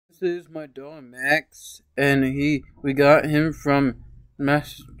This is my dog Max, and we got him from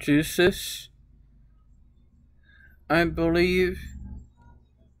Massachusetts, I believe.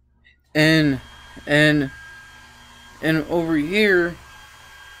 And and over here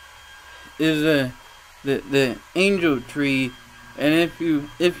is the angel tree, and if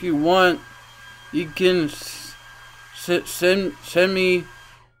you want, you can send me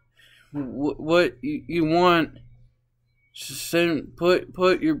what you want.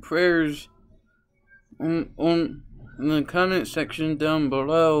 Put your prayers on in the comment section down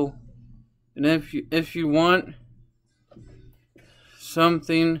below, and if you want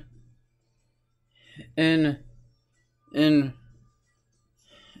something and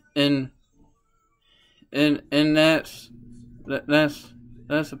that's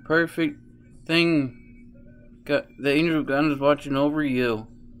a perfect thing. God, the angel of God is watching over you,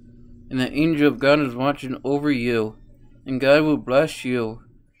 and the angel of God is watching over you, and God will bless you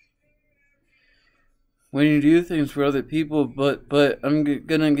when you do things for other people. But I'm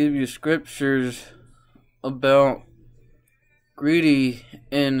gonna give you scriptures about greedy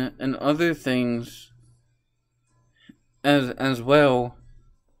and other things as well,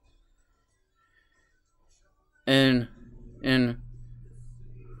 and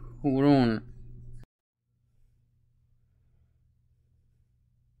hold on.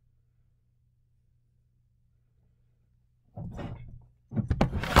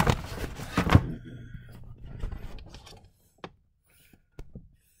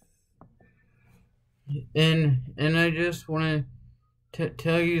 And I just want to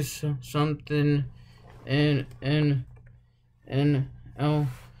tell you something, and I'll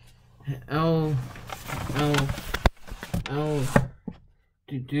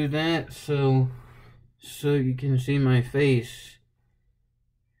do that so you can see my face.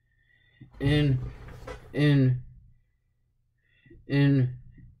 And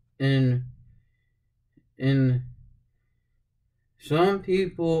some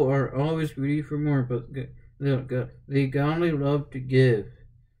people are always greedy for more, but they godly love to give.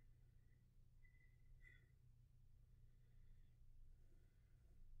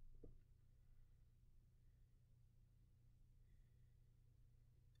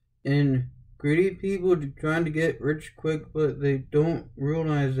 And greedy people are trying to get rich quick, but they don't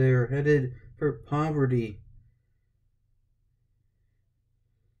realize they are headed for poverty.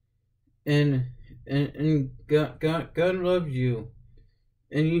 And God loves you,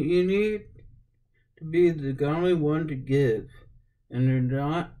 and you need to be the godly one to give, and do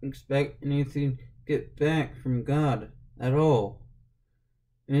not expect anything to get back from God at all.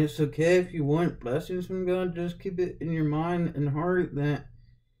 And it's okay if you want blessings from God. Just keep it in your mind and heart that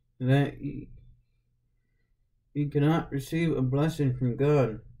you cannot receive a blessing from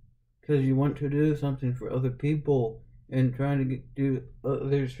God because you want to do something for other people and trying to do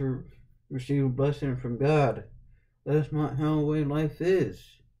others to receive a blessing from God. That's not how the way life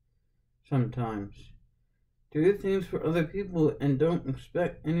is. Sometimes do things for other people and don't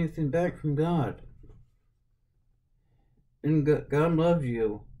expect anything back from God. And God loves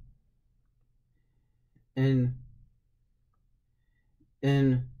you. And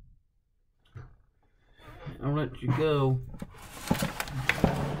I'll let you go.